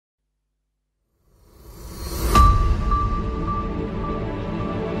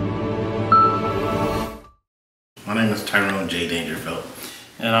is Tyrone Dangerfield.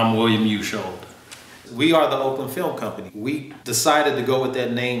 And I'm William Uschold. We are the Oakland Film Company. We decided to go with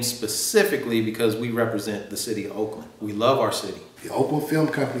that name specifically because we represent the city of Oakland. We love our city. The Oakland Film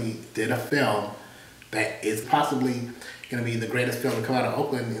Company did a film that is possibly going to be the greatest film to come out of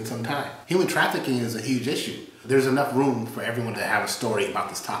Oakland in some time. Human trafficking is a huge issue. There's enough room for everyone to have a story about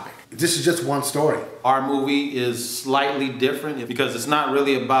this topic. This is just one story. Our movie is slightly different because it's not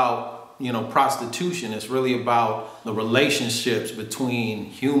really about prostitution. It's really about the relationships between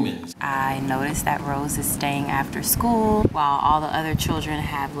humans. I noticed that Rose is staying after school while all the other children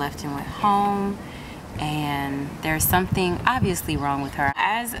have left and went home. And there's something obviously wrong with her.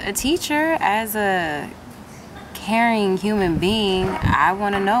 As a teacher, as a caring human being, I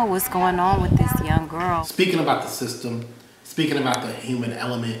want to know what's going on with this young girl. Speaking about the system, speaking about the human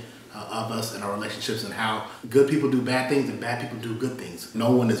element of us and our relationships and how good people do bad things and bad people do good things.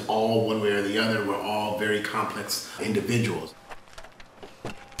 No one is all one way or the other. We're all very complex individuals.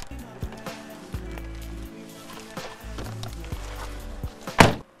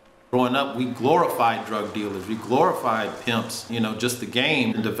 Growing up, we glorified drug dealers, we glorified pimps, just the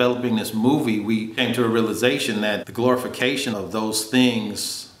game. In developing this movie, we came to a realization that the glorification of those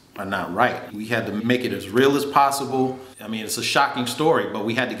things are not right. We had to make it as real as possible. I mean, it's a shocking story, but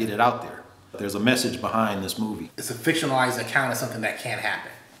we had to get it out there. There's a message behind this movie. It's a fictionalized account of something that can't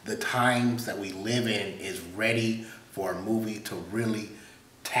happen. The times that we live in is ready for a movie to really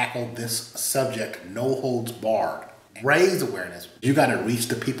tackle this subject, no holds barred. Raise awareness. You got to reach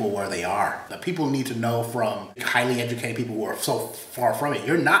the people where they are. The people need to know from highly educated people who are so far from it.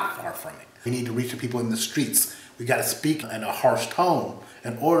 You're not far from it. We need to reach the people in the streets. We got to speak in a harsh tone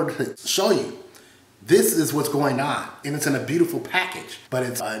in order to show you this is what's going on. And it's in a beautiful package, but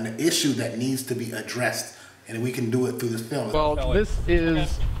it's an issue that needs to be addressed, and we can do it through this film. Well, this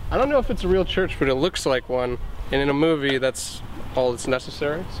is, I don't know if it's a real church, but it looks like one. And in a movie, that's all that's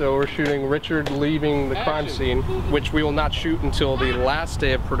necessary. So we're shooting Richard leaving the crime scene, which we will not shoot until the last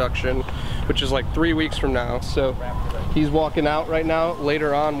day of production, which is like 3 weeks from now. So he's walking out right now.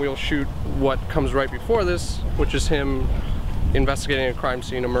 Later on, we'll shoot what comes right before this, which is him investigating a crime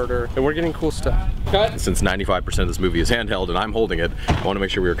scene, a murder, and we're getting cool stuff. Cut. Since 95% of this movie is handheld and I'm holding it, I want to make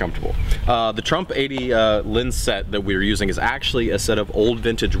sure we are comfortable. The Trump 80 lens set that we are using is actually a set of old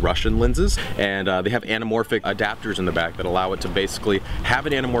vintage Russian lenses, and they have anamorphic adapters in the back that allow it to basically have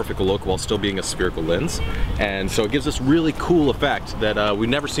an anamorphic look while still being a spherical lens. And so it gives this really cool effect that we've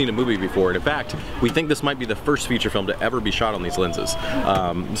never seen in a movie before. And in fact, we think this might be the first feature film to ever be shot on these lenses.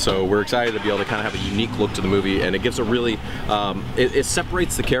 So we're excited to be able to kind of have a unique look to the movie, and it gives a really it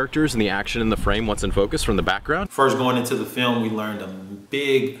separates the characters and the action in the frame, what's in focus, from the background. First going into the film, we learned a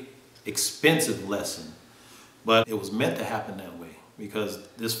big, expensive lesson, but it was meant to happen that way because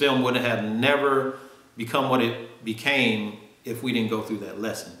this film would have never become what it became if we didn't go through that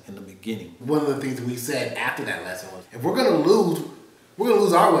lesson in the beginning. One of the things we said after that lesson was, if we're gonna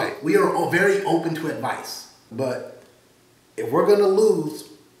lose our way. We are very open to advice, but if we're gonna lose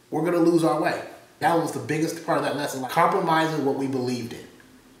our way. That was the biggest part of that lesson, like compromising what we believed in.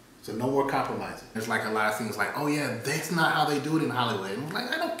 So no more compromising. There's like a lot of things like, oh yeah, that's not how they do it in Hollywood. And I'm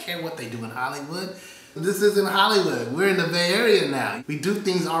like, I don't care what they do in Hollywood. This isn't Hollywood. We're in the Bay Area now. We do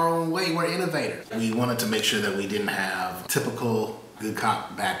things our own way. We're innovators. We wanted to make sure that we didn't have typical good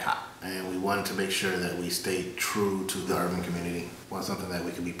cop, bad cop. And we wanted to make sure that we stayed true to the urban community. We want something that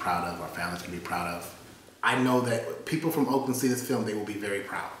we can be proud of, our families can be proud of. I know that people from Oakland see this film, they will be very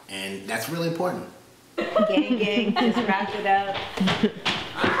proud. And that's really important. Gang, gang, just wrap it up.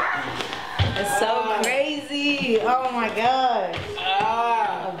 It's so crazy. Oh my God.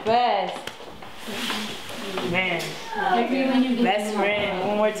 The best. Man. Best friend.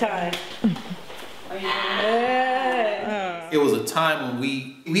 One more time. Yeah. It was a time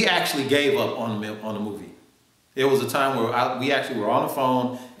when we actually gave up on the movie. It was a time where we actually were on the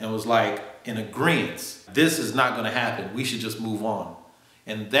phone and was like in agreement. This is not going to happen. We should just move on.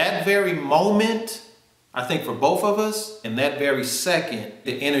 And that very moment, I think for both of us, in that very second,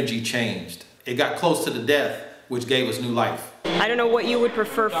 the energy changed. It got close to the death, which gave us new life. I don't know what you would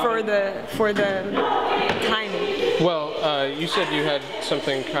prefer for the timing. Well, you said you had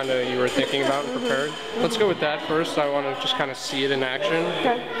something kind of you were thinking about and prepared. Let's go with that first. I want to just kind of see it in action.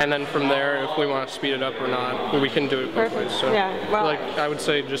 Okay. And then from there, if we want to speed it up or not, we can do it both ways. So, yeah, well, like, I would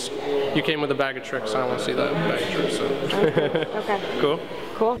say just, you came with a bag of tricks. I don't want to see that bag of tricks. So. Okay. Cool?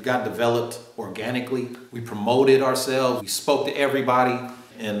 Cool. It got developed organically. We promoted ourselves. We spoke to everybody.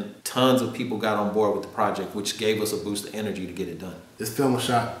 And tons of people got on board with the project, which gave us a boost of energy to get it done. This film was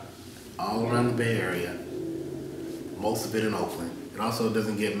shot all around the Bay Area, most of it in Oakland. It also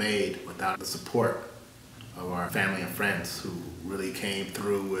doesn't get made without the support of our family and friends who really came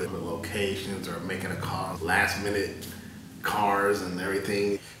through with the locations or making a call, last minute cars and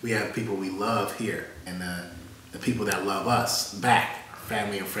everything. We have people we love here, and the people that love us back, our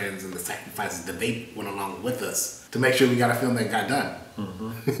family and friends, and the sacrifices that they went along with us to make sure we got a film that got done.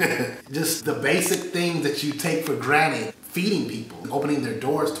 Just the basic things that you take for granted, feeding people, opening their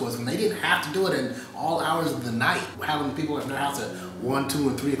doors to us when they didn't have to do it in all hours of the night. Having people at their house at 1, 2,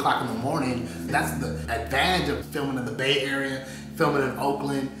 and 3 o'clock in the morning, that's the advantage of filming in the Bay Area, filming in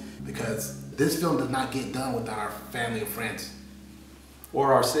Oakland, because this film does not get done without our family and friends.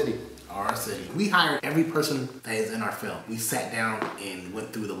 Or our city. Our city. We hired every person that is in our film. We sat down and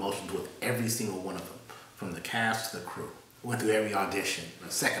went through the motions with every single one of them, from the cast to the crew. Went through every audition,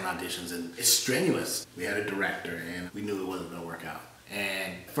 second auditions, and it's strenuous. We had a director, and we knew it wasn't gonna work out.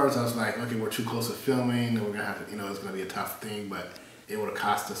 And first I was like, okay, we're too close to filming, and we're gonna have to, it's gonna be a tough thing, but it would have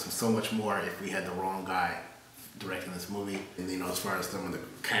cost us so much more if we had the wrong guy directing this movie. And as far as some of the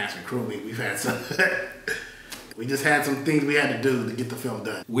cast and crew, we've had some, we just had some things we had to do to get the film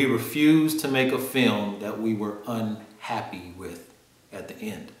done. We refused to make a film that we were unhappy with at the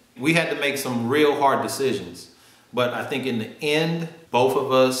end. We had to make some real hard decisions. But I think in the end, both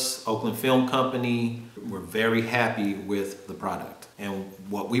of us, Oakland Film Company, we're very happy with the product. And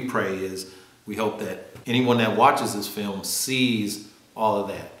what we pray is, we hope that anyone that watches this film sees all of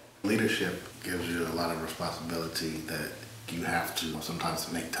that. Leadership gives you a lot of responsibility that you have to sometimes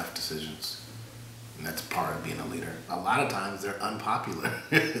make tough decisions. And that's part of being a leader. A lot of times they're unpopular,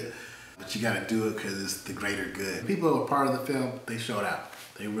 but you gotta do it because it's the greater good. People who were part of the film, they showed out.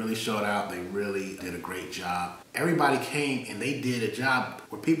 They really showed out. They really did a great job. Everybody came and they did a job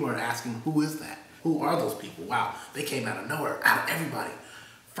where people are asking, who is that? Who are those people? Wow, they came out of nowhere, out of everybody.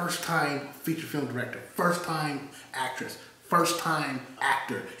 First time feature film director, first time actress, first time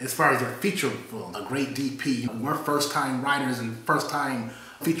actor as far as their feature film, a great DP. We're first time writers and first time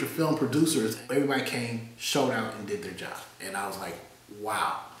feature film producers. Everybody came, showed out, and did their job. And I was like,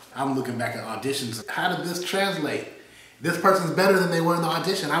 wow. I'm looking back at auditions. How did this translate? This person's better than they were in the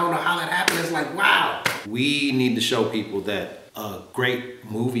audition. I don't know how that happened. It's like, wow. We need to show people that a great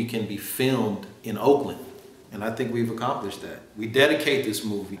movie can be filmed in Oakland. And I think we've accomplished that. We dedicate this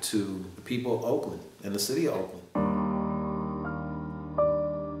movie to the people of Oakland and the city of Oakland.